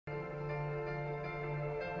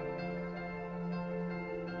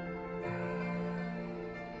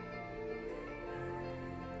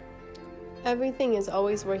Everything is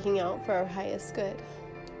always working out for our highest good.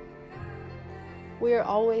 We are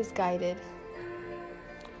always guided.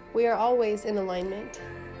 We are always in alignment.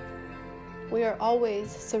 We are always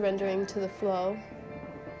surrendering to the flow.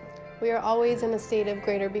 We are always in a state of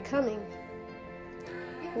greater becoming.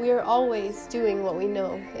 We are always doing what we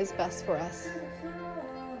know is best for us.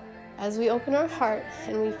 As we open our heart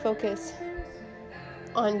and we focus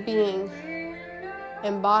on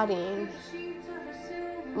embodying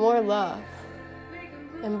more love,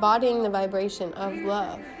 embodying the vibration of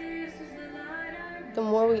love, the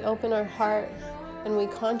more we open our heart and we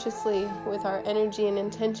consciously, with our energy and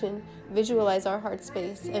intention, visualize our heart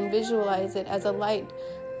space and visualize it as a light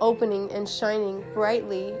opening and shining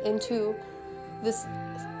brightly into this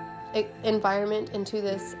environment, into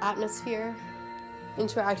this atmosphere,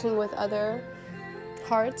 interacting with other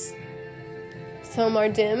hearts. Some are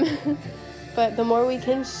dim, but the more we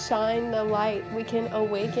can shine the light, we can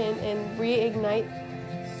awaken and reignite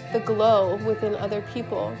the glow within other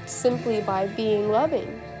people simply by being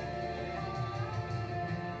loving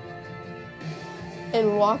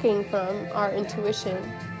and walking from our intuition,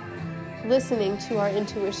 listening to our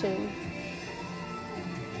intuition.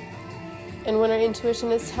 And when our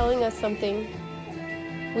intuition is telling us something,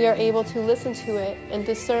 we are able to listen to it and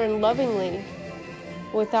discern lovingly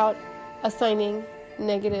without assigning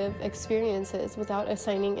negative experiences, without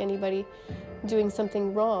assigning anybody doing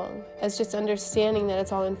something wrong, as just understanding that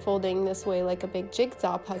it's all unfolding this way like a big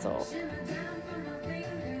jigsaw puzzle.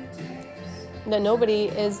 That nobody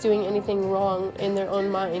is doing anything wrong in their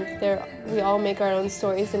own mind. We all make our own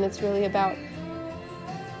stories, and it's really about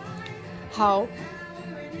how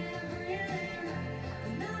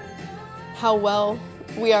well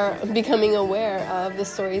we are becoming aware of the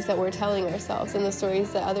stories that we're telling ourselves and the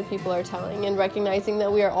stories that other people are telling, and recognizing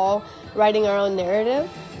that we are all writing our own narrative.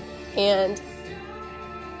 And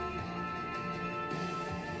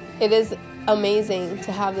it is amazing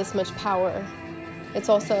to have this much power. It's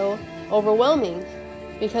also overwhelming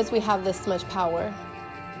because we have this much power.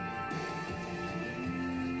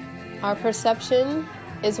 Our perception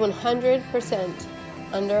is 100%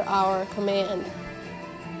 under our command.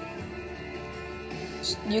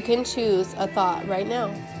 You can choose a thought right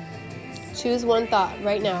now. Choose one thought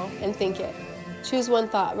right now and think it. Choose one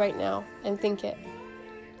thought right now and think it.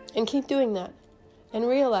 And keep doing that. And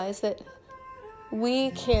realize that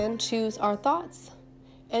we can choose our thoughts.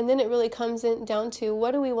 And then it really comes down to,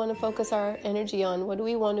 what do we want to focus our energy on? What do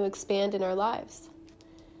we want to expand in our lives?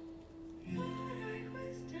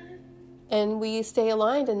 And we stay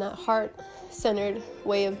aligned in that heart-centered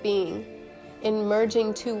way of being, in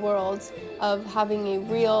merging two worlds of having a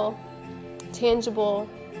real, tangible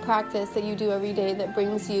practice that you do every day that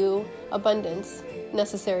brings you abundance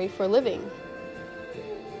necessary for living.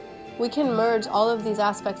 We can merge all of these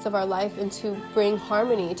aspects of our life and to bring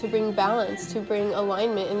harmony, to bring balance, to bring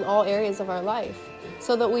alignment in all areas of our life,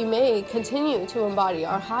 so that we may continue to embody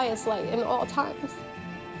our highest light in all times.